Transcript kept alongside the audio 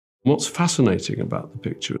What's fascinating about the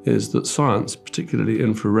picture is that science, particularly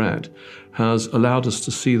infrared, has allowed us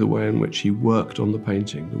to see the way in which he worked on the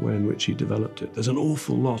painting, the way in which he developed it. There's an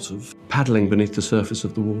awful lot of paddling beneath the surface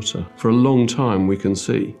of the water. For a long time we can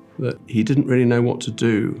see that he didn't really know what to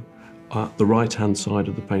do at the right-hand side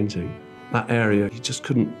of the painting. That area, he just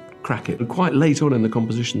couldn't crack it. And quite late on in the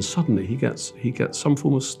composition, suddenly he gets some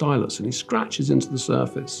form of stylus and he scratches into the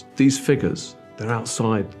surface. These figures, they're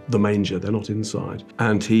outside the manger, they're not inside.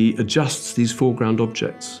 And he adjusts these foreground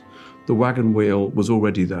objects. The wagon wheel was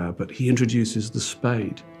already there, but he introduces the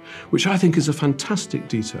spade, which I think is a fantastic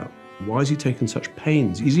detail. Why has he taken such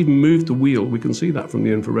pains? He's even moved the wheel, we can see that from the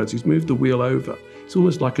infrareds, he's moved the wheel over. It's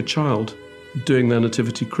almost like a child doing their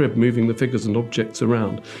nativity crib, moving the figures and objects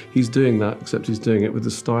around. He's doing that, except he's doing it with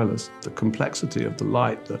the stylus. The complexity of the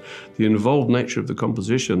light, the involved nature of the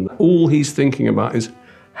composition, all he's thinking about is,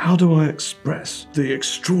 how do I express the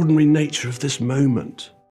extraordinary nature of this moment?